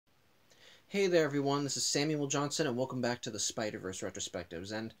Hey there everyone, this is Samuel Johnson and welcome back to the Spider-Verse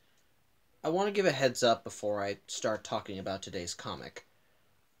Retrospectives, and I want to give a heads up before I start talking about today's comic.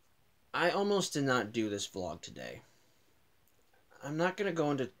 I almost did not do this vlog today. I'm not going to go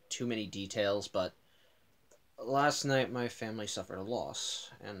into too many details, but last night my family suffered a loss,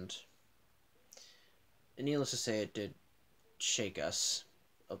 and needless to say it did shake us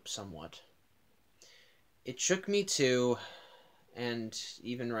up somewhat. It shook me too, and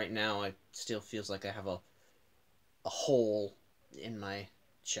even right now it still feels like I have a hole in my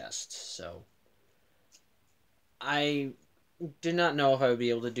chest, so I did not know if I would be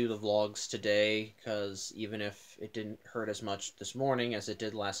able to do the vlogs today, because even if it didn't hurt as much this morning as it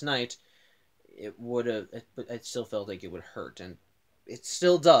did last night, it would have, I still felt like it would hurt, and it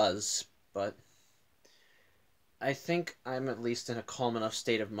still does, but I think I'm at least in a calm enough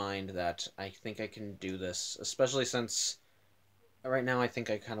state of mind that I think I can do this, especially since right now I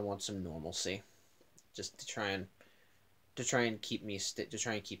think I kind of want some normalcy, just to try and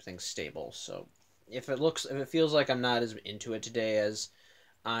keep things stable. So if it feels like I'm not as into it today as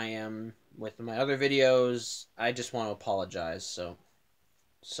I am with my other videos, I just want to apologize. So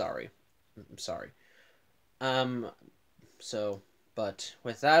sorry. I'm sorry. Um so but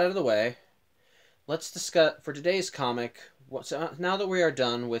with that out of the way, let's discuss for today's comic. Now that we are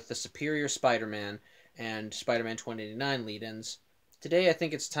done with the Superior Spider-Man and Spider-Man 2089 lead-ins, today I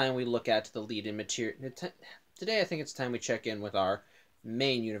think it's time we look at the lead-in material. Today I think it's time we check in with our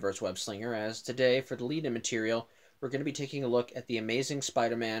main universe web-slinger, as today for the lead-in material we're going to be taking a look at The Amazing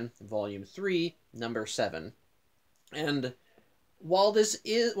Spider-Man Volume 3, Number 7. And while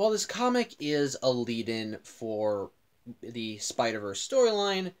this comic is a lead-in for the Spider-Verse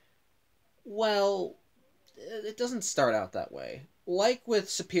storyline, well, it doesn't start out that way. Like with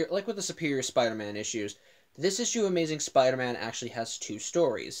the Superior Spider-Man issues, this issue of Amazing Spider-Man actually has two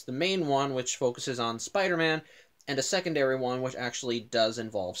stories. The main one, which focuses on Spider-Man, and a secondary one, which actually does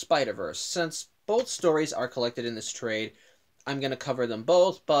involve Spider-Verse. Since both stories are collected in this trade, I'm going to cover them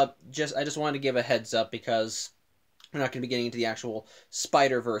both, but I just wanted to give a heads up because we're not going to be getting into the actual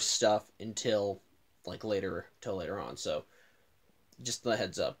Spider-Verse stuff until later on. So just the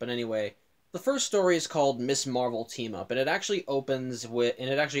heads up. But anyway, the first story is called Miss Marvel Team Up, and it actually opens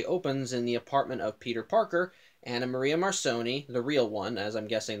in the apartment of Peter Parker, Anna Maria Marsoni, the real one, as I'm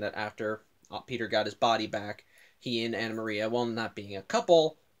guessing that after Peter got his body back, he and Anna Maria, while not being a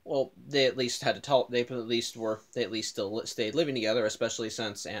couple, well, they at least had to talk. They at least still stayed living together, especially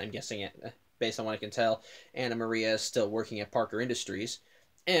since, and I'm guessing it, based on what I can tell, Anna Maria is still working at Parker Industries.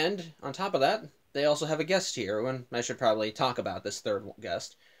 And on top of that, they also have a guest here, and I should probably talk about this third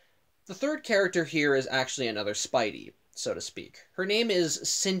guest. The third character here is actually another Spidey, so to speak. Her name is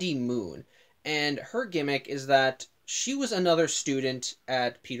Cindy Moon, and her gimmick is that she was another student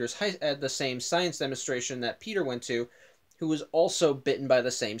at at the same science demonstration that Peter went to, who was also bitten by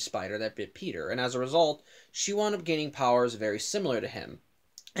the same spider that bit Peter, and as a result, she wound up gaining powers very similar to him.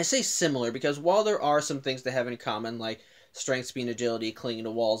 I say similar because while there are some things they have in common, like strength, speed, agility, clinging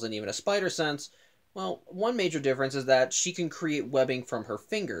to walls, and even a spider sense, well, one major difference is that she can create webbing from her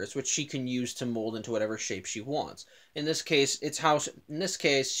fingers, which she can use to mold into whatever shape she wants. In this case,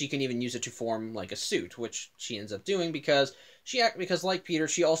 she can even use it to form like a suit, which she ends up doing because like Peter,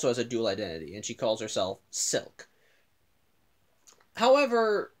 she also has a dual identity, and she calls herself Silk.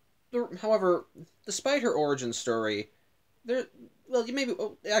 However, despite her origin story,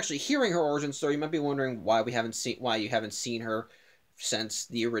 actually hearing her origin story, you might be wondering why you haven't seen her since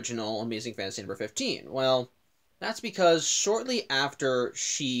the original Amazing Fantasy number 15. Well, that's because shortly after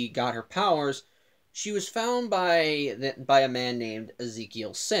she got her powers, she was found by a man named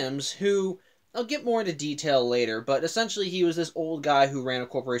Ezekiel Sims, who I'll get more into detail later, but essentially he was this old guy who ran a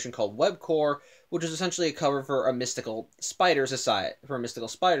corporation called WebCorp, which is essentially a cover for a mystical spider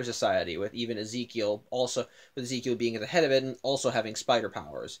society, with even Ezekiel being at the head of it and also having spider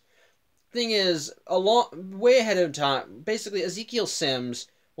powers. Thing is, way ahead of time, basically Ezekiel Sims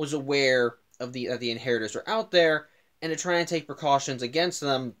was aware of the inheritors were out there, and to try and take precautions against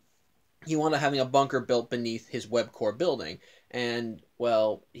them, he wound up having a bunker built beneath his WebCorp building. And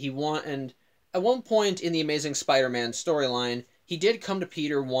at one point in the Amazing Spider-Man storyline, he did come to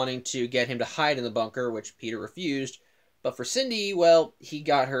Peter wanting to get him to hide in the bunker, which Peter refused. But for Cindy, well, he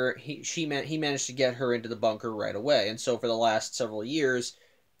managed to get her into the bunker right away. And so for the last several years,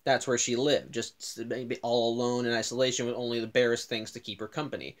 that's where she lived, just maybe all alone in isolation with only the barest things to keep her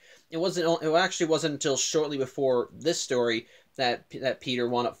company. It actually wasn't until shortly before this story that Peter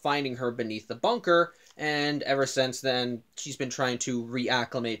wound up finding her beneath the bunker, and ever since then, she's been trying to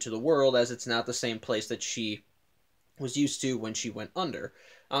reacclimate to the world, as it's not the same place that she was used to when she went under.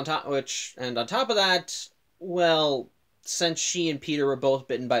 On top of that, well, since she and Peter were both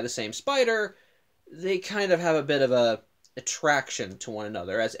bitten by the same spider, they kind of have a bit of a attraction to one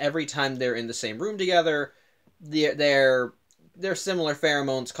another, as every time they're in the same room together, their similar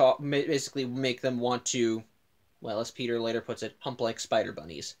pheromones basically make them want to, well, as Peter later puts it, hump like spider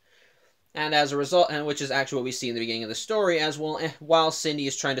bunnies. And as a result, and which is actually what we see in the beginning of the story, as well, while Cindy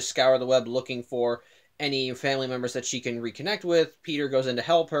is trying to scour the web looking for any family members that she can reconnect with, Peter goes in to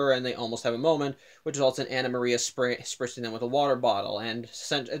help her, and they almost have a moment, which results in Anna Maria spritzing them with a water bottle. And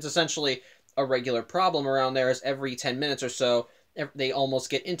it's essentially a regular problem around there, as every 10 minutes or so, they almost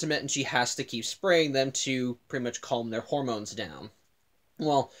get intimate, and she has to keep spraying them to pretty much calm their hormones down.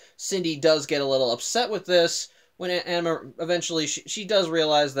 Well, Cindy does get a little upset with this, when eventually she does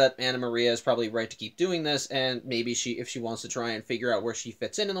realize that Anna Maria is probably right to keep doing this, and maybe if she wants to try and figure out where she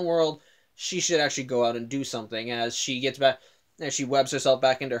fits in the world, she should actually go out and do something. As she webs herself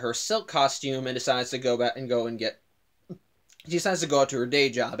back into her silk costume and decides to she decides to go out to her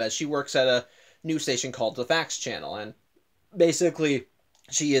day job, as she works at a news station called the Facts Channel, and basically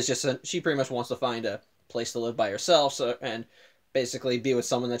she pretty much wants to find a place to live by herself, and basically be with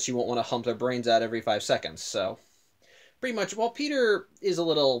someone that she won't want to hump their brains out every 5 seconds. So pretty much, well, Peter's a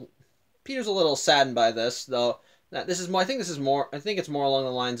little saddened by this, though. I think it's more along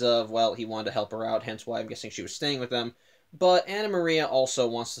the lines of, well, he wanted to help her out, hence why I'm guessing she was staying with them. But Anna Maria also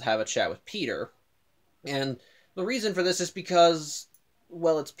wants to have a chat with Peter, and the reason for this is because,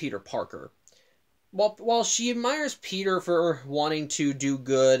 well, it's Peter Parker. While she admires Peter for wanting to do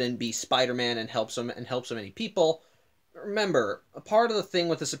good and be Spider-Man and help so many people, remember, a part of the thing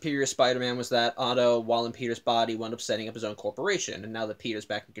with the Superior Spider-Man was that Otto, while in Peter's body, wound up setting up his own corporation, and now that Peter's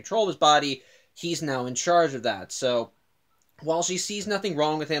back in control of his body, he's now in charge of that. So while she sees nothing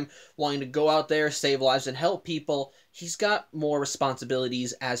wrong with him wanting to go out there, save lives, and help people, he's got more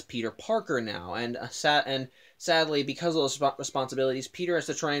responsibilities as Peter Parker now, and sadly, because of those responsibilities, Peter has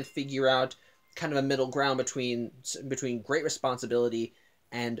to try and figure out kind of a middle ground between great responsibility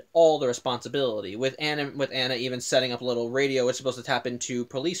and all the responsibility, with Anna even setting up a little radio it's supposed to tap into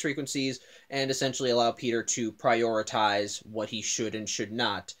police frequencies and essentially allow Peter to prioritize what he should and should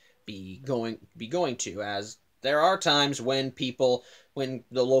not be going to, as there are times when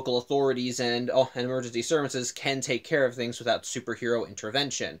the local authorities and emergency services can take care of things without superhero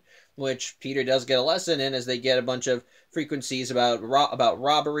intervention, which Peter does get a lesson in, as they get a bunch of frequencies about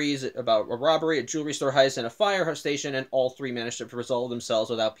robberies, about a robbery, a jewelry store heist, and a fire station, and all three manage to resolve themselves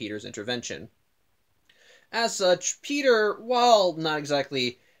without Peter's intervention. As such, Peter, while not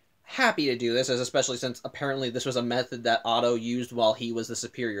exactly happy to do this, especially since apparently this was a method that Otto used while he was the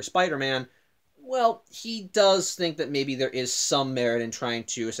Superior Spider-Man, well, he does think that maybe there is some merit in trying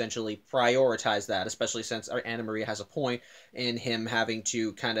to essentially prioritize that, especially since Anna Maria has a point in him having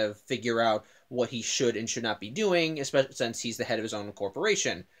to kind of figure out what he should and should not be doing, especially since he's the head of his own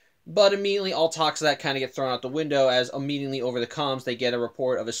corporation. But immediately, all talks of that kind of get thrown out the window, as immediately over the comms they get a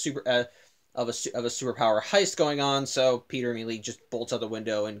report of a superpower heist going on. So Peter immediately just bolts out the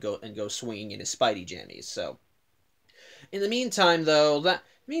window and goes swinging in his Spidey jammies. So in the meantime, though,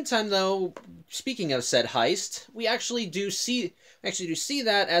 speaking of said heist, we actually do see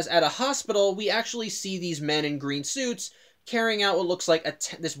that, as at a hospital, we actually see these men in green suits carrying out what looks like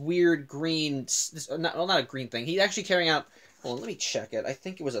this weird green, not a green thing. He's actually carrying out, well, let me check it. I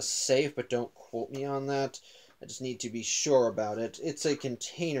think it was a safe, but don't quote me on that. I just need to be sure about it. It's a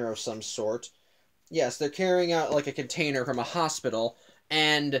container of some sort. Yes, they're carrying out like a container from a hospital,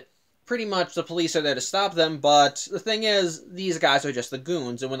 and pretty much the police are there to stop them, but the thing is, these guys are just the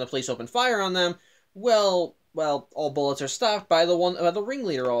goons, and when the police open fire on them, well, all bullets are stopped by the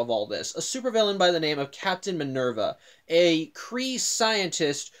ringleader of all this, a supervillain by the name of Captain Minerva, a Kree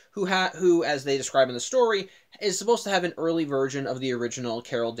scientist who, as they describe in the story, is supposed to have an early version of the original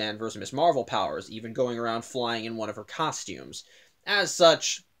Carol Danvers Miss Marvel powers, even going around flying in one of her costumes. As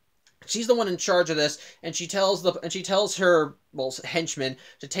such, she's the one in charge of this, and she tells her henchmen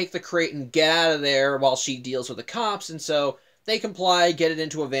to take the crate and get out of there while she deals with the cops, and so they comply, get it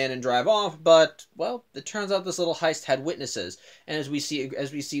into a van, and drive off. But, well, it turns out this little heist had witnesses, and as we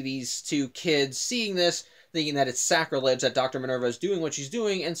see these two kids seeing this, thinking that it's sacrilege that Dr. Minerva is doing what she's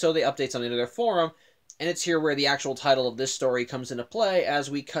doing, and so they update something to their forum, and it's here where the actual title of this story comes into play, as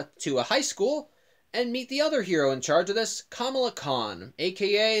we cut to a high school and meet the other hero in charge of this, Kamala Khan,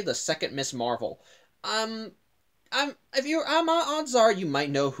 aka the second Miss Marvel. Odds are you might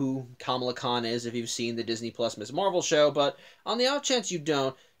know who Kamala Khan is if you've seen the Disney Plus Miss Marvel show, but on the off chance you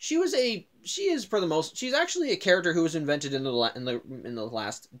don't, she's actually a character who was invented in the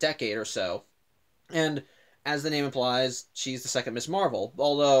last decade or so, and As the name implies, she's the second Miss Marvel,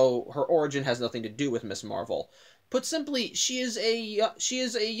 although her origin has nothing to do with Miss Marvel. Put simply, she is a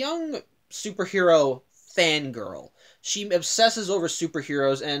young superhero fangirl. She obsesses over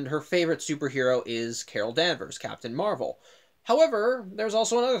superheroes, and her favorite superhero is Carol Danvers, Captain Marvel. However, there's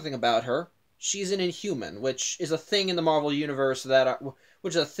also another thing about her. She's an Inhuman, which is a thing in the Marvel universe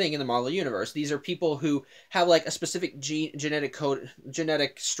which is a thing in the Marvel universe. These are people who have like a specific genetic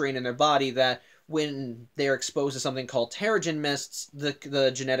strain in their body that when they're exposed to something called Terrigen mists,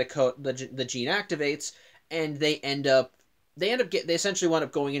 the genetic code the gene activates, and they essentially wind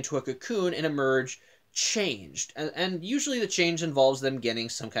up going into a cocoon and emerge changed, and usually the change involves them getting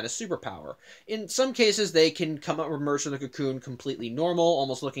some kind of superpower. In some cases, they can emerge from the cocoon completely normal,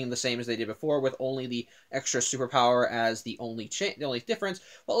 almost looking the same as they did before, with only the extra superpower as the only difference.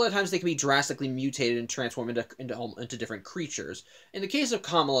 While other times they can be drastically mutated and transform into different creatures. In the case of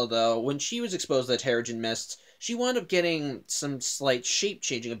Kamala, though, when she was exposed to the Terrigen mists, she wound up getting some slight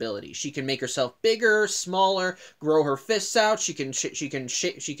shape-changing ability. She can make herself bigger, smaller, grow her fists out. She can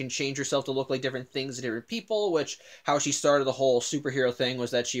change herself to look like different things to different people. Which how she started the whole superhero thing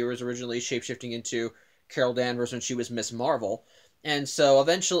was that she was originally shapeshifting into Carol Danvers when she was Miss Marvel, and so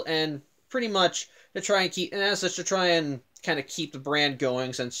eventually, and pretty much to try and keep, and as such to try and kind of keep the brand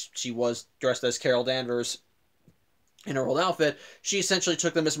going, since she was dressed as Carol Danvers in her old outfit, she essentially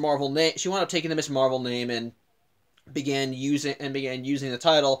took the Miss Marvel name. She wound up taking the Miss Marvel name and began using the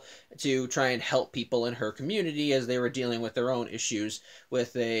title to try and help people in her community as they were dealing with their own issues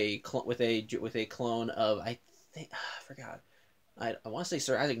with a clone of, I think, I forgot. I want to say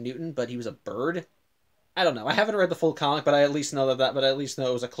Sir Isaac Newton, but he was a bird. I don't know. I haven't read the full comic, but I at least know but I at least know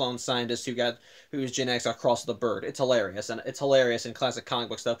it was a clone scientist whose genetics got crossed with a bird. It's hilarious, and it's hilarious in classic comic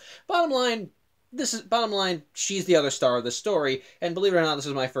book stuff. Bottom line, she's the other star of the story, and believe it or not, this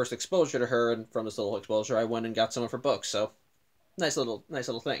was my first exposure to her, and from this little exposure, I went and got some of her books, so nice little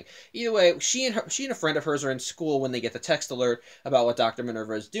thing. Either way, she and a friend of hers are in school when they get the text alert about what Dr.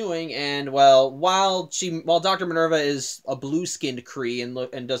 Minerva is doing, and well, while Dr. Minerva is a blue-skinned Kree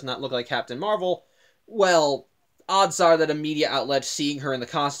and does not look like Captain Marvel, well, odds are that a media outlet seeing her in the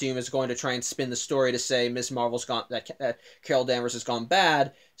costume is going to try and spin the story to say Miss Marvel's gone, that Carol Danvers has gone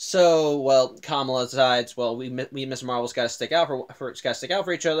bad. So, well, Kamala decides, well, we Miss Marvel's got to stick out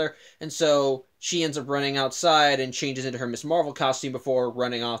for each other, and so she ends up running outside and changes into her Miss Marvel costume before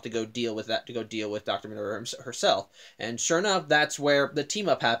running off to go deal with Dr. Minerva herself. And sure enough, that's where the team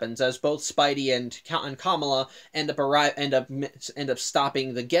up happens, as both Spidey and Kamala end up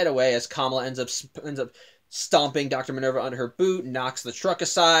stopping the getaway, as Kamala ends up stomping Dr. Minerva under her boot, knocks the truck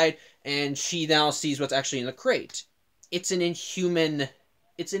aside, and she now sees what's actually in the crate. It's an inhuman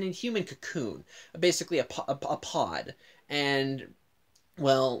cocoon, basically a pod. And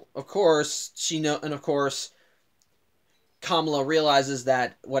well, of course, Kamala realizes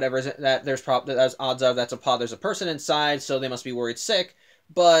that there's odds of that's a pod, there's a person inside, so they must be worried sick.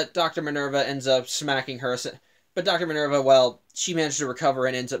 But Dr. Minerva ends up smacking her. But Dr. Minerva, well, she manages to recover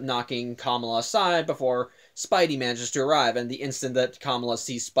and ends up knocking Kamala aside before Spidey manages to arrive. And the instant that Kamala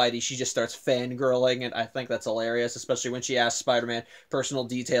sees Spidey, she just starts fangirling, and I think that's hilarious, especially when she asks Spider-Man personal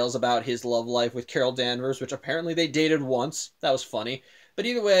details about his love life with Carol Danvers, which apparently they dated once. That was funny. But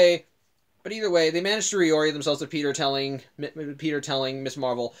either way, they managed to reorient themselves to Peter telling Miss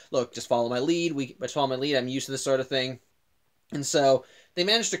Marvel, "Look, just follow my lead. I'm used to this sort of thing." And so they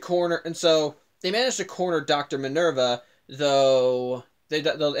managed to corner Dr. Minerva, though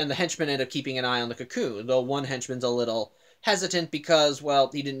and the henchmen end up keeping an eye on the cocoon, though one henchman's a little hesitant because, well,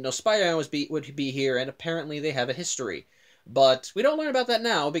 he didn't know Spider-Man would be here, and apparently they have a history. But we don't learn about that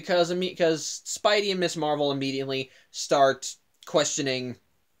now because Spidey and Miss Marvel immediately start questioning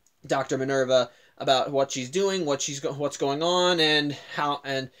Dr. Minerva about what she's doing, what's going on, and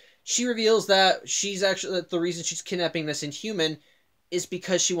she reveals that the reason she's kidnapping this Inhuman is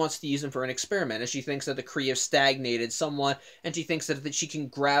because she wants to use him for an experiment, as she thinks that the Kree have stagnated somewhat, and she thinks that she can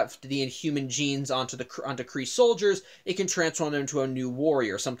graft the Inhuman genes onto Kree soldiers. It can transform them into a new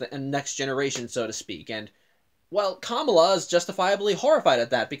warrior, a next generation, so to speak. And well, Kamala is justifiably horrified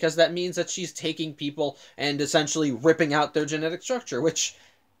at that, because that means that she's taking people and essentially ripping out their genetic structure, which,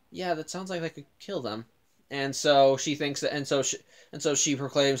 yeah, that sounds like that could kill them. And so she thinks that, and so she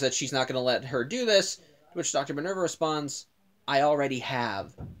proclaims that she's not going to let her do this, to which Dr. Minerva responds, "I already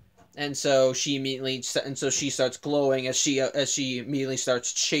have." And so she starts glowing as she immediately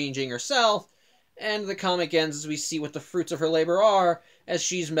starts changing herself, and the comic ends as we see what the fruits of her labor are, as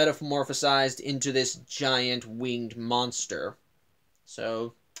she's metamorphosized into this giant winged monster.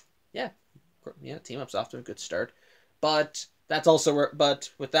 So, yeah, Team Up's off to a good start, but that's also where.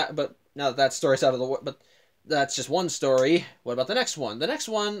 But now that story's out of the way, That's just one story. What about the next one? The next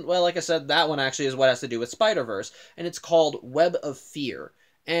one, well, like I said, that one actually is what has to do with Spider-Verse, and it's called Web of Fear.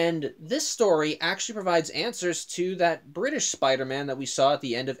 And this story actually provides answers to that British Spider-Man that we saw at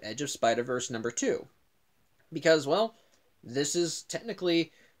the end of Edge of Spider-Verse #2. Because, well, this is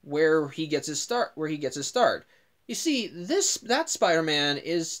technically where he gets his start. You see, that Spider-Man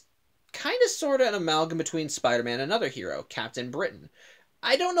is kind of sort of an amalgam between Spider-Man and another hero, Captain Britain.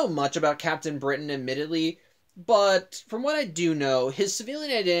 I don't know much about Captain Britain, admittedly, but from what I do know, his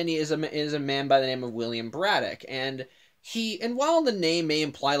civilian identity is a man by the name of William Braddock, and while the name may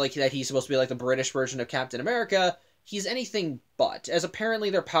imply like that he's supposed to be like the British version of Captain America, he's anything but, as apparently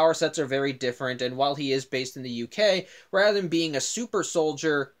their power sets are very different, and while he is based in the UK, rather than being a super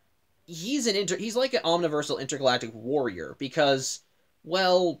soldier, he's like an omniversal intergalactic warrior, because,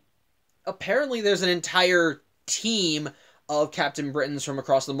 well, apparently there's an entire team of Captain Britons from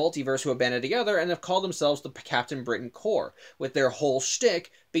across the multiverse who have banded together and have called themselves the Captain Britain Corps, with their whole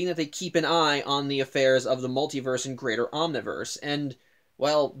shtick being that they keep an eye on the affairs of the multiverse and greater omniverse. And,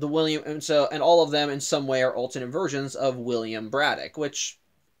 well, and all of them in some way are alternate versions of William Braddock, which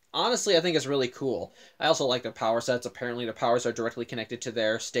honestly I think is really cool. I also like their power sets. Apparently their powers are directly connected to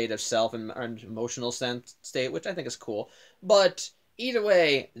their state of self and emotional state, which I think is cool. But either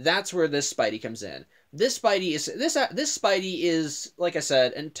way, that's where this Spidey comes in. This Spidey is, like I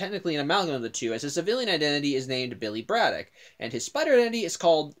said, and technically an amalgam of the two, as his civilian identity is named Billy Braddock, and his spider identity is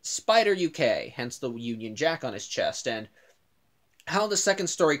called Spider UK, hence the Union Jack on his chest. And how the second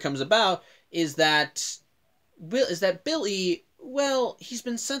story comes about is that Billy, well, he's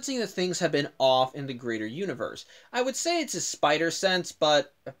been sensing that things have been off in the greater universe. I would say it's his spider sense,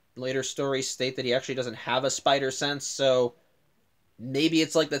 but later stories state that he actually doesn't have a spider sense, so maybe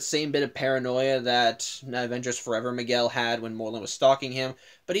it's like that same bit of paranoia that Avengers Forever Miguel had when Morlun was stalking him.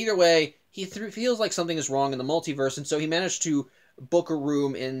 But either way, he feels like something is wrong in the multiverse, and so he managed to book a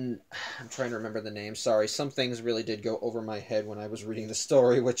room in... I'm trying to remember the name. Sorry, some things really did go over my head when I was reading the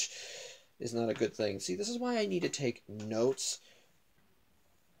story, which is not a good thing. See, this is why I need to take notes.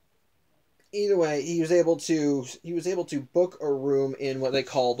 Either way, he was able to book a room in what they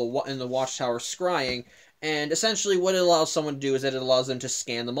call the Watchtower Scrying. And essentially what it allows someone to do is that it allows them to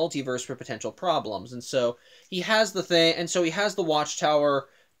scan the multiverse for potential problems. And so he has the Watchtower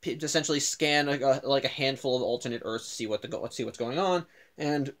to essentially scan like a handful of alternate Earths to see what's going on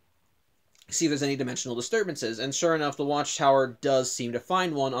and see if there's any dimensional disturbances. And sure enough, the Watchtower does seem to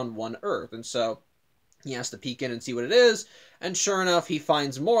find one on one Earth. And so he has to peek in and see what it is. And sure enough, he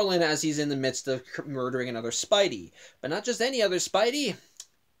finds Morlun as he's in the midst of murdering another Spidey. But not just any other Spidey.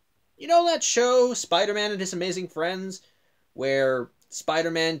 You know that show, Spider-Man and His Amazing Friends, where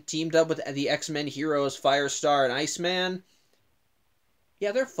Spider-Man teamed up with the X-Men heroes Firestar and Iceman?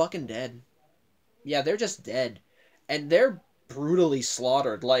 Yeah, they're fucking dead. Yeah, they're just dead. And they're brutally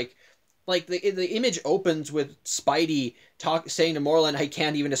slaughtered. Like the image opens with Spidey saying to Morlun, I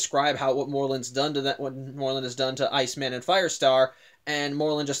can't even describe what Morlun has done to Iceman and Firestar. And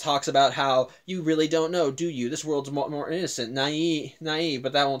Morlun just talks about how, you really don't know, do you? This world's more innocent, naive,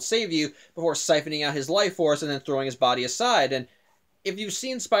 but that won't save you, before siphoning out his life force and then throwing his body aside. And if you've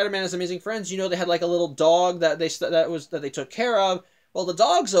seen Spider-Man His Amazing Friends, you know they had like a little dog that they took care of. Well, the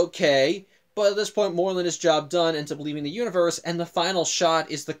dog's okay, but at this point, Morlun, his job done, ends up leaving the universe, and the final shot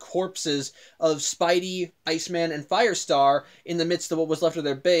is the corpses of Spidey, Iceman, and Firestar in the midst of what was left of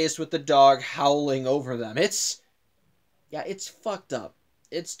their base, with the dog howling over them. It's fucked up.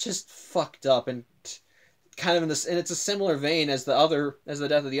 It's just fucked up, and kind of and it's a similar vein as the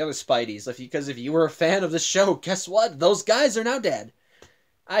death of the other Spideys. Because if you were a fan of the show, guess what? Those guys are now dead.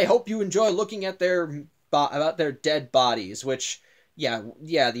 I hope you enjoy looking at about their dead bodies, which, yeah,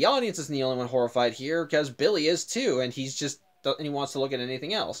 the audience isn't the only one horrified here, because Billy is too, and he wants to look at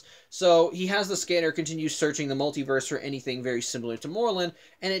anything else. So he has the scanner continue searching the multiverse for anything very similar to Morlun,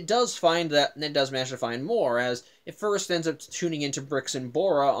 and it does manage to find more, as it first ends up tuning into Brix and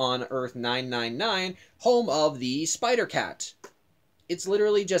Bora on Earth 999, home of the Spider Cat. It's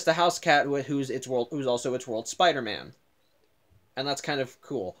literally just a house cat who's also its world Spider-Man. And that's kind of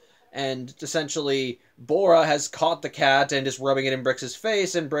cool. And essentially, Bora has caught the cat and is rubbing it in Brix's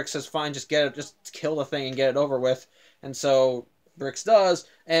face, and Brix says, fine, just kill the thing and get it over with. And so Brix does,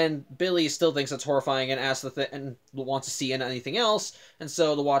 and Billy still thinks it's horrifying and asks and wants to see anything else. And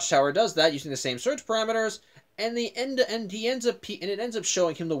so the Watchtower does that using the same search parameters, and it ends up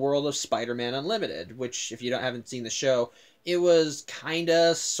showing him the world of Spider-Man Unlimited, which, if you haven't seen the show, it was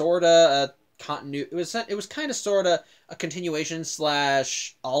kinda sorta a continuity. It was kinda sorta a continuation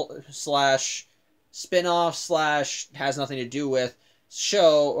slash spin-off slash has nothing to do with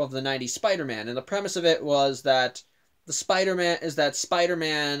show of the 90s Spider-Man. And the premise of it was that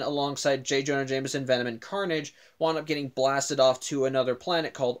Spider-Man alongside J. Jonah Jameson, Venom, and Carnage wound up getting blasted off to another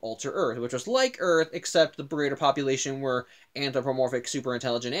planet called Alter Earth, which was like Earth, except the greater population were anthropomorphic, super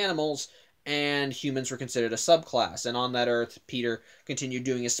intelligent animals, and humans were considered a subclass. And on that Earth, Peter continued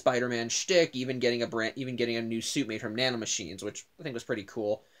doing his Spider-Man shtick, even getting a new suit made from nanomachines, which I think was pretty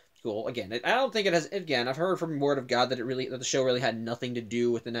cool. Again, I don't think it has. Again, I've heard from word of God that the show really had nothing to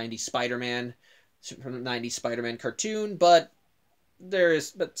do with the '90s Spider-Man from the '90s Spider-Man cartoon, but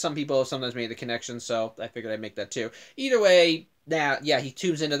some people have sometimes made the connection, so I figured I'd make that too. Either way, yeah, he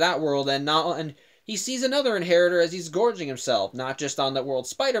tunes into that world and he sees another inheritor as he's gorging himself, not just on that world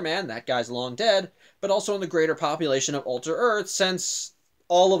Spider-Man, that guy's long dead, but also in the greater population of Alter Earth, since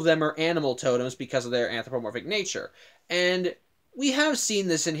all of them are animal totems because of their anthropomorphic nature. And we have seen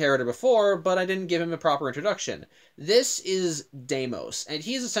this inheritor before, but I didn't give him a proper introduction. This is Deimos, and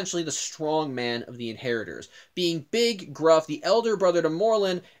he is essentially the strong man of the inheritors, being big, gruff, the elder brother to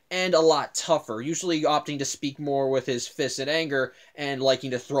Morlun, and a lot tougher, usually opting to speak more with his fists in anger and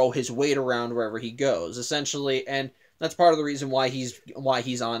liking to throw his weight around wherever he goes, essentially. And that's part of the reason why he's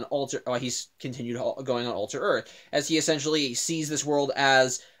continued going on Alter Earth, as he essentially sees this world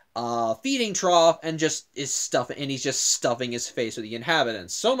as feeding trough and he's just stuffing his face with the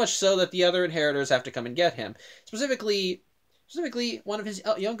inhabitants. So much so that the other inheritors have to come and get him. Specifically one of his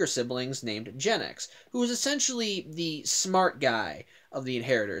younger siblings named Genix, who is essentially the smart guy of the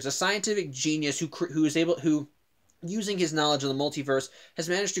inheritors, a scientific genius who using his knowledge of the multiverse, has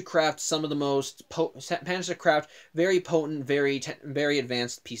managed to craft very potent, very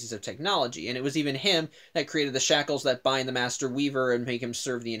advanced pieces of technology. And it was even him that created the shackles that bind the Master Weaver and make him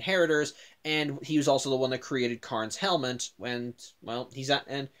serve the inheritors. And he was also the one that created Karn's helmet. And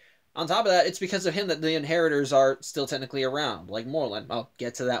on top of that, it's because of him that the inheritors are still technically around, like Morlun. I'll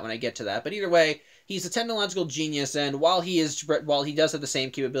get to that when I get to that. But either way, he's a technological genius, and while he does have the same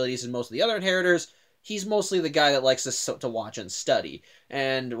capabilities as most of the other inheritors, he's mostly the guy that likes to watch and study.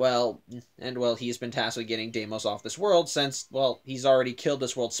 And he's been tasked with getting Deimos off this world since, he's already killed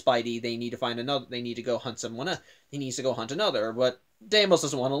this world Spidey. They need to find another. They need to go hunt someone. He needs to go hunt another, but Deimos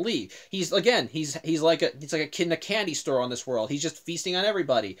doesn't want to leave. He's like a kid in a candy store on this world. He's just feasting on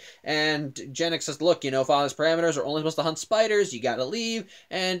everybody. And Genix says, "Look, Father's parameters are only supposed to hunt spiders. You gotta leave."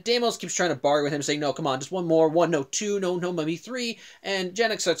 And Deimos keeps trying to bargain with him, saying, "No, come on, just one more. No, two, no, maybe three." And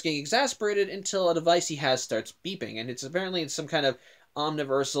Genix starts getting exasperated until a device he has starts beeping, and it's some kind of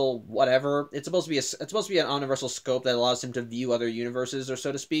omniversal whatever. It's supposed to be an omniversal scope that allows him to view other universes, or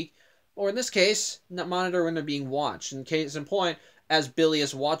so to speak. Or in this case, not monitor when they're being watched. In case in point, as Billy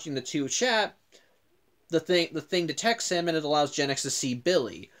is watching the two chat, the thing detects him and it allows Genix to see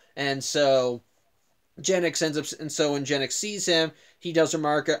Billy. And so when Genix sees him, he does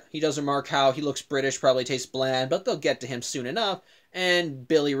remark how he looks British, probably tastes bland, but they'll get to him soon enough. And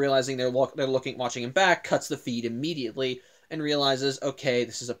Billy, realizing they're watching him back, cuts the feed immediately and realizes, okay,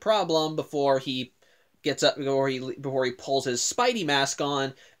 this is a problem, before he pulls his Spidey mask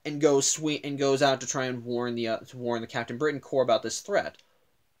on and goes out to try and warn the Captain Britain Corps about this threat.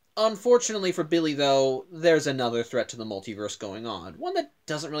 Unfortunately for Billy, though, there's another threat to the multiverse going on. One that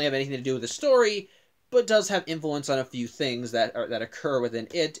doesn't really have anything to do with the story, but does have influence on a few things that occur within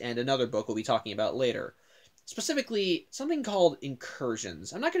it and another book we'll be talking about later. Specifically, something called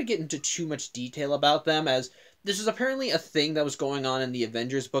incursions. I'm not going to get into too much detail about them, as this was apparently a thing that was going on in the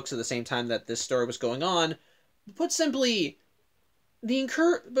Avengers books at the same time that this story was going on. Put simply,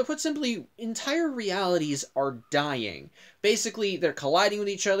 entire realities are dying. Basically, they're colliding with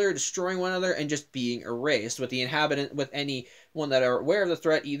each other, destroying one another, and just being erased, with anyone that are aware of the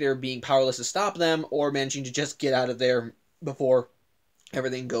threat either being powerless to stop them or managing to just get out of there before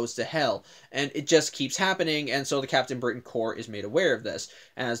everything goes to hell. And it just keeps happening, and so the Captain Britain Corps is made aware of this.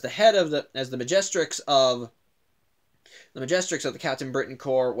 As the Majestrix of the Captain Britain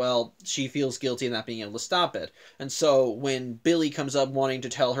Corps, she feels guilty of not being able to stop it. And so when Billy comes up wanting to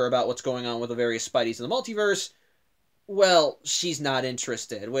tell her about what's going on with the various Spideys in the multiverse, she's not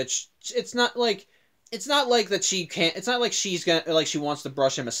interested. Which it's not like that she can't. It's not like she wants to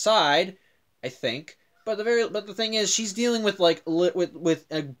brush him aside, I think. But the thing is, she's dealing with with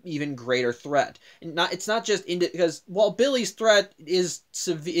an even greater threat. And it's not just because while Billy's threat is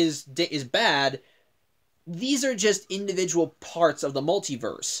bad, these are just individual parts of the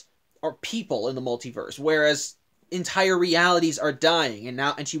multiverse, or people in the multiverse, whereas entire realities are dying. And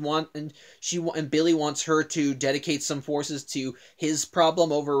Billy wants her to dedicate some forces to his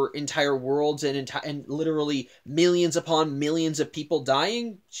problem over entire worlds and literally millions upon millions of people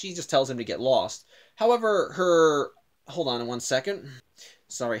dying. She just tells him to get lost. However, hold on 1 second.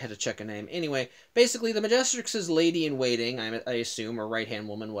 Sorry, I had to check a name. Anyway, basically, the Majestrix's lady-in-waiting, I assume, or right-hand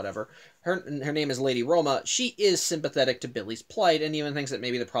woman, whatever. Her name is Lady Roma. She is sympathetic to Billy's plight, and even thinks that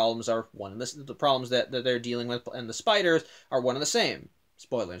maybe the problems are one of the problems that they're dealing with, and the spiders are one and the same.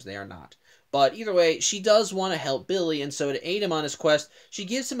 Spoilers, they are not. But either way, she does want to help Billy, and so to aid him on his quest, she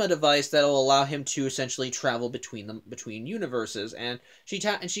gives him a device that will allow him to essentially travel between universes, and she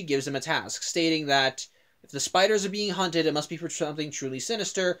gives him a task, stating that if the spiders are being hunted, it must be for something truly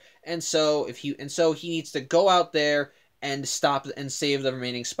sinister, and so he needs to go out there and stop and save the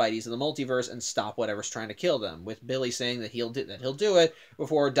remaining Spideys of the multiverse and stop whatever's trying to kill them. With Billy saying that he'll do it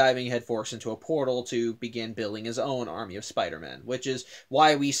before diving headfirst into a portal to begin building his own army of Spider-Men, which is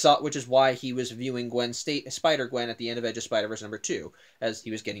why he was viewing Spider-Gwen at the end of Edge of Spider-Verse #2 as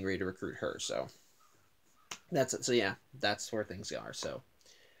he was getting ready to recruit her. So that's it. So yeah, that's where things are. So.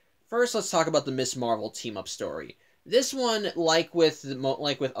 First, let's talk about the Miss Marvel team-up story. This one, like with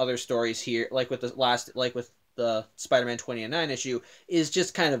other stories here, like with the Spider-Man 2009 issue, is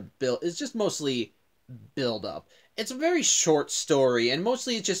just kind of mostly build up. It's a very short story, and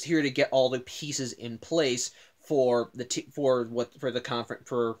mostly it's just here to get all the pieces in place for the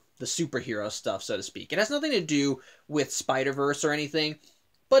superhero stuff, so to speak. It has nothing to do with Spider-Verse or anything,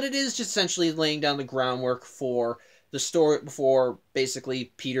 but it is just essentially laying down the groundwork for the story before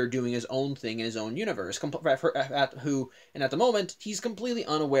basically Peter doing his own thing in his own universe, and at the moment he's completely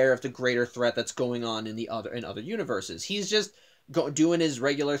unaware of the greater threat that's going on in other universes. He's just doing his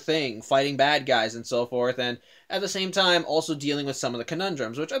regular thing, fighting bad guys and so forth, and at the same time also dealing with some of the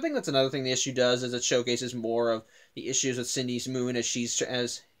conundrums, which I think that's another thing the issue does, is it showcases more of the issues with Cindy's Moon as she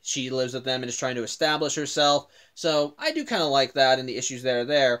lives with them and is trying to establish herself. So I do kind of like that and the issues that are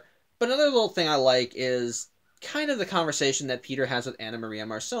there. But another little thing I like is kind of the conversation that Peter has with Anna Maria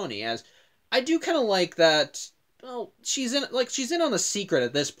Marconi, as I do kind of like that, well, she's in on the secret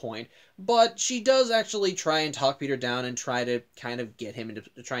at this point, but she does actually try and talk Peter down and try to kind of get him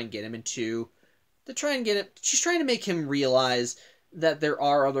she's trying to make him realize that there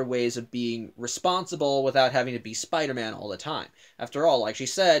are other ways of being responsible without having to be Spider-Man all the time. After all, like she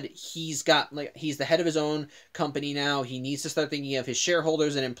said, he's the head of his own company now. He needs to start thinking of his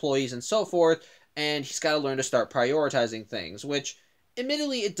shareholders and employees and so forth, and he's got to learn to start prioritizing things, which,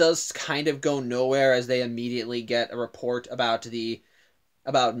 admittedly, it does kind of go nowhere as they immediately get a report about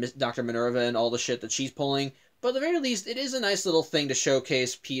Dr. Minerva and all the shit that she's pulling, but at the very least, it is a nice little thing to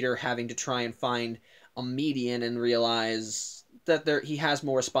showcase Peter having to try and find a median and realize that he has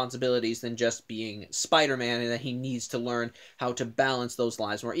more responsibilities than just being Spider-Man, and that he needs to learn how to balance those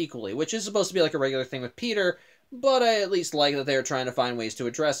lives more equally, which is supposed to be like a regular thing with Peter, but I at least like that they're trying to find ways to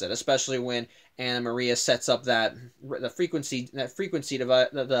address it, especially when Anna Maria sets up the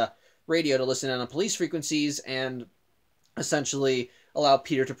radio to listen in on police frequencies and essentially allow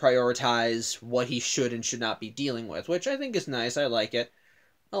Peter to prioritize what he should and should not be dealing with, which I think is nice. I like it.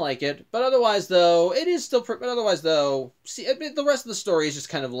 But otherwise, though, see, the rest of the story is just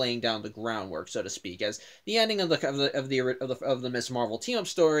kind of laying down the groundwork, so to speak. As the ending of the Miss Marvel team-up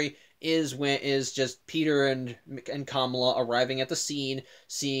story is just Peter and Kamala arriving at the scene,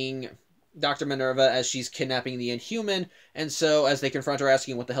 seeing Dr. Minerva as she's kidnapping the Inhuman, and so as they confront her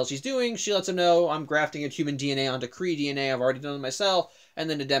asking what the hell she's doing, she lets them know, I'm grafting a human DNA onto Kree DNA, I've already done it myself, and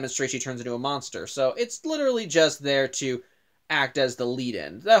then to demonstrate she turns into a monster. So it's literally just there to act as the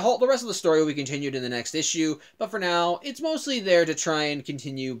lead-in. The rest of the story will be continued in the next issue, but for now, it's mostly there to try and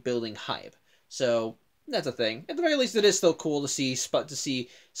continue building hype. So that's a thing. At the very least, it is still cool to see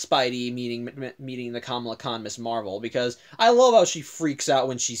Spidey meeting the Kamala Khan Miss Marvel, because I love how she freaks out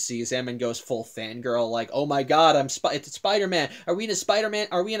when she sees him and goes full fangirl, like, "Oh my God, it's Spider-Man. Are we in a Spider-Man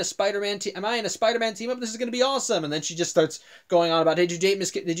team? Am I in a Spider-Man team up? This is gonna be awesome!" And then she just starts going on about, "Did you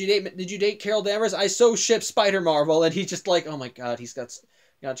date Carol Danvers? I so ship Spider-Marvel," and he's just like, "Oh my God, she's got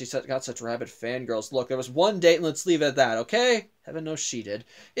such rabid fangirls. Look, there was one date, and let's leave it at that, okay?" Heaven knows she did.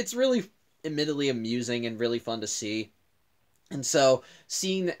 It's really admittedly amusing and really fun to see. And so,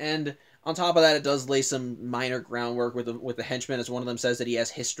 seeing the end, on top of that, it does lay some minor groundwork with the henchman, as one of them says that he has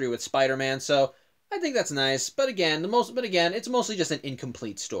history with Spider-Man, so I think that's nice. But again, it's mostly just an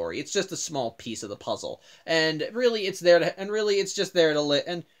incomplete story. It's just a small piece of the puzzle. And really, it's just there to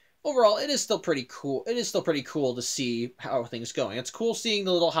and overall, it is still pretty cool. It is still pretty cool to see how things going. It's cool seeing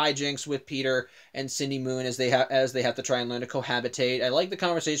the little hijinks with Peter and Cindy Moon as they have to try and learn to cohabitate. I like the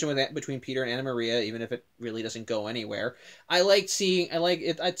conversation between Peter and Anna Maria, even if it really doesn't go anywhere.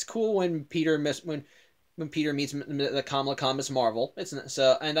 It's cool when Peter meets the Kamala Khan Miss Marvel. How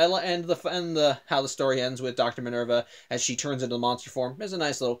the story ends with Dr. Minerva as she turns into the monster form is a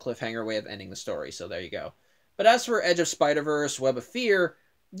nice little cliffhanger way of ending the story. So there you go. But as for Edge of Spider-Verse, Web of Fear,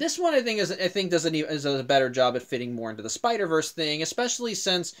 this one I think doesn't even is a better job at fitting more into the Spider-Verse thing, especially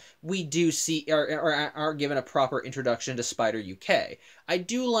since we do see are given a proper introduction to Spider UK. I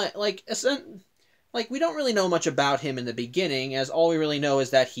do like we don't really know much about him in the beginning, as all we really know is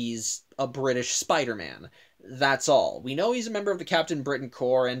that he's a British Spider-Man. That's all. We know he's a member of the Captain Britain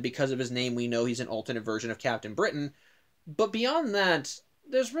Corps, and because of his name, we know he's an alternate version of Captain Britain. But beyond that,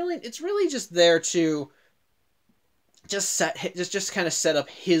 it's really just there to just kind of set up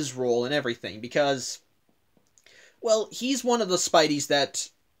his role and everything, because, well, he's one of the Spideys that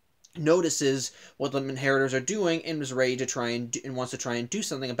notices what the Inheritors are doing and is ready to try and wants to try and do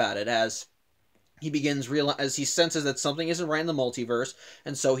something about it, as as he senses that something isn't right in the multiverse,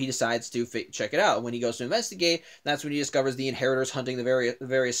 and so he decides to check it out. When he goes to investigate, that's when he discovers the Inheritors hunting the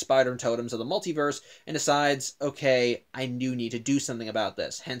various spider totems of the multiverse, and decides, okay, I do need to do something about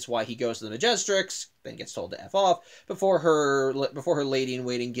this. Hence why he goes to the Majestrix, then gets told to F off, before her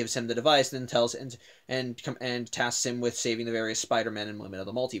lady-in-waiting gives him the device, and tells and tasks him with saving the various Spider-Men and women of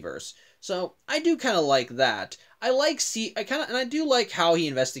the multiverse. So I do kind of like that. I do like how he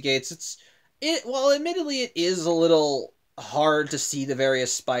investigates. Well, admittedly, it is a little hard to see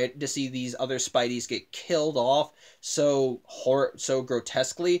these other Spideys get killed off so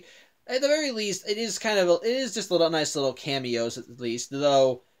grotesquely. At the very least, it is just nice little cameos at least.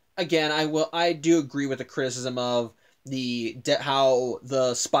 Though, again, I do agree with the criticism of how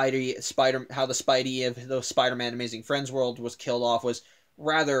the Spidey of the Spider-Man Amazing Friends world was killed off was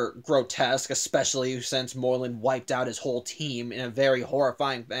rather grotesque, especially since Moreland wiped out his whole team in a very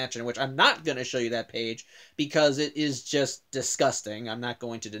horrifying fashion, which I'm not going to show you that page because it is just disgusting. I'm not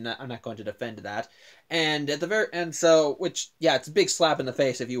going to defend that. And it's a big slap in the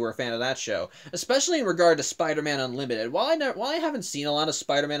face if you were a fan of that show, especially in regard to Spider-Man Unlimited. While I haven't seen a lot of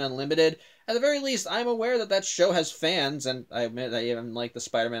Spider-Man Unlimited, at the very least, I'm aware that show has fans, and I admit I even like the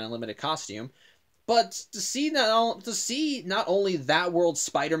Spider-Man Unlimited costume. But to see not only that world's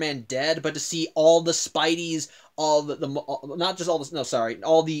Spider-Man dead, but to see all the Spideys, all the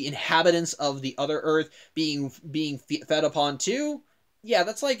inhabitants of the other Earth being fed upon too. Yeah,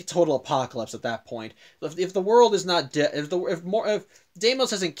 that's like a total apocalypse at that point. If the world is not dead, if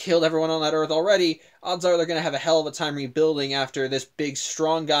Deimos hasn't killed everyone on that Earth already, odds are they're gonna have a hell of a time rebuilding after this big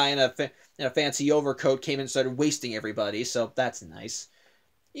strong guy in a fancy overcoat came and started wasting everybody. So that's nice.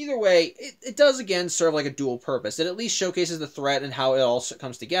 Either way, it does again serve like a dual purpose. It at least showcases the threat and how it all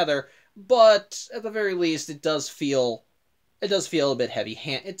comes together, but at the very least, it does feel a bit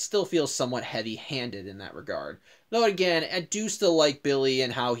it still feels somewhat heavy-handed in that regard. Though again, I do still like Billy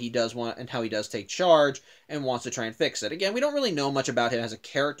and how he does take charge and wants to try and fix it. Again, we don't really know much about him as a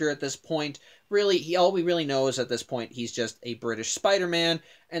character at this point. Really, all we really know is at this point he's just a British Spider-Man,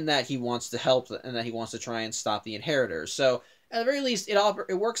 and that he wants to help, and that he wants to try and stop the Inheritors. So at the very least,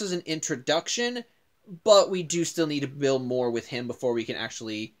 it works as an introduction, but we do still need to build more with him before we can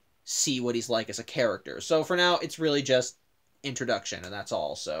actually see what he's like as a character. So for now, it's really just introduction, and that's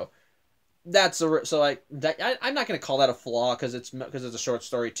all. So I'm not going to call that a flaw because it's a short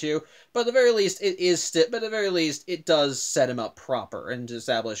story too. But at the very least, it does set him up proper and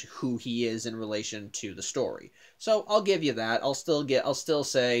establish who he is in relation to the story. So I'll give you that. I'll still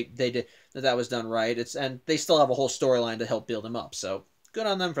say that was done right. And they still have a whole storyline to help build him up. So good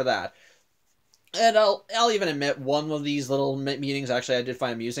on them for that. And I'll even admit one of these little meetings actually I did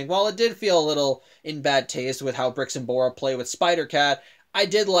find amusing. While it did feel a little in bad taste with how Brix and Bora play with Spider-Cat, I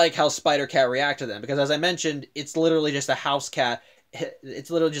did like how Spider-Cat reacted to them, because as I mentioned, it's literally just a house cat.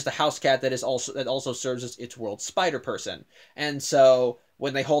 It's literally just a house cat that also serves as its world spider person. And so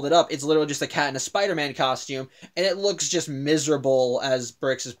when they hold it up, it's literally just a cat in a Spider-Man costume, and it looks just miserable as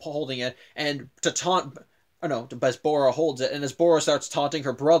Brix is holding it. And to taunt, as Bora holds it, and as Bora starts taunting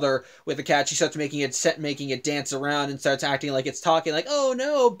her brother with the cat, she starts making it dance around and starts acting like it's talking, like, "Oh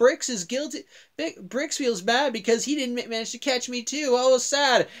no, Brix is guilty. Brix feels bad because he didn't manage to catch me too. Oh,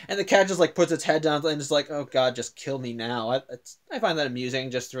 sad." And the cat just like puts its head down and is like, "Oh God, just kill me now." I find that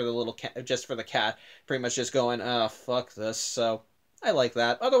amusing, just for the cat, pretty much just going, "Oh fuck this." So I like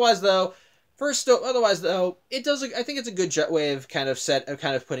that. Otherwise though, it does. I think it's a good way of kind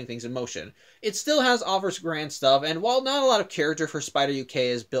of putting things in motion. It still offers grand stuff, and while not a lot of character for Spider UK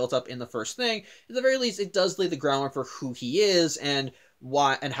is built up in the first thing, at the very least, it does lay the groundwork for who he is and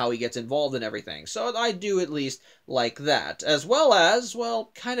why and how he gets involved in everything. So I do at least like that, as well as,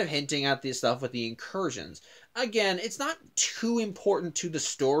 well, kind of hinting at the stuff with the incursions. Again, it's not too important to the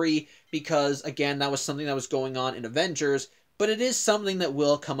story because, again, that was something that was going on in Avengers, but it is something that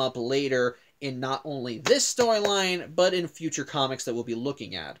will come up later in not only this storyline, but in future comics that we'll be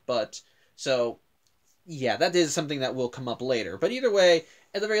looking at. So yeah, that is something that will come up later. But either way,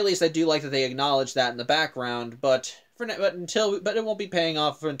 at the very least, I do like that they acknowledge that in the background. But but it won't be paying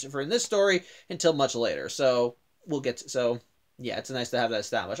off for in this story until much later. So we'll get to, so yeah, it's nice to have that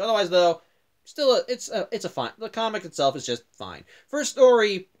established. Otherwise, though, still it's a fine. The comic itself is just fine. First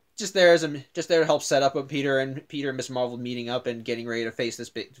story. Just there to help set up Peter and Miss Marvel meeting up and getting ready to face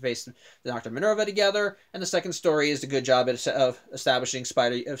Dr. Minerva together. And the second story is a good job of establishing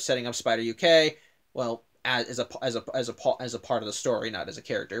setting up Spider UK. Well, as a part of the story, not as a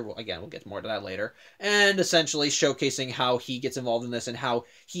character. Well, again, we'll get more to that later. And essentially showcasing how he gets involved in this and how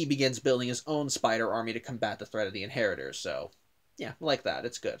he begins building his own spider army to combat the threat of the Inheritors. So, yeah, like that.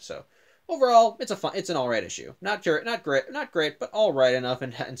 It's good. So, overall, it's an all right issue. Not great, but all right enough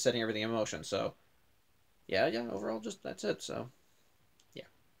and setting everything in motion. So, yeah. Overall, just that's it. So, yeah.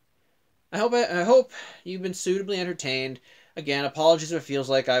 I hope you've been suitably entertained. Again, apologies if it feels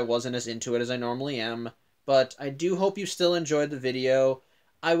like I wasn't as into it as I normally am, but I do hope you still enjoyed the video.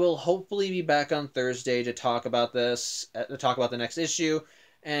 I will hopefully be back on Thursday to talk about to talk about the next issue,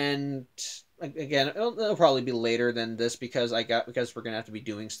 and again, it'll probably be later than this because we're gonna have to be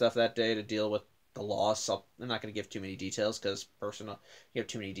doing stuff that day to deal with the loss. I'm not gonna give too many details because personal, you have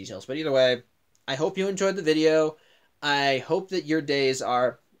too many details. But either way, I hope you enjoyed the video. I hope that your days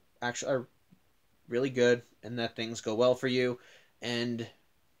are really good and that things go well for you. And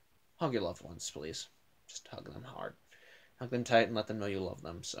hug your loved ones, please. Just hug them hard. Hug them tight and let them know you love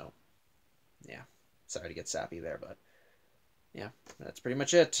them. So, yeah. Sorry to get sappy there, but yeah, that's pretty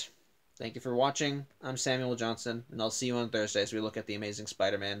much it. Thank you for watching. I'm Samuel Johnson, and I'll see you on Thursday as we look at The Amazing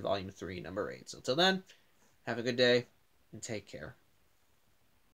Spider-Man Volume 3, Number 8. So until then, have a good day, and take care.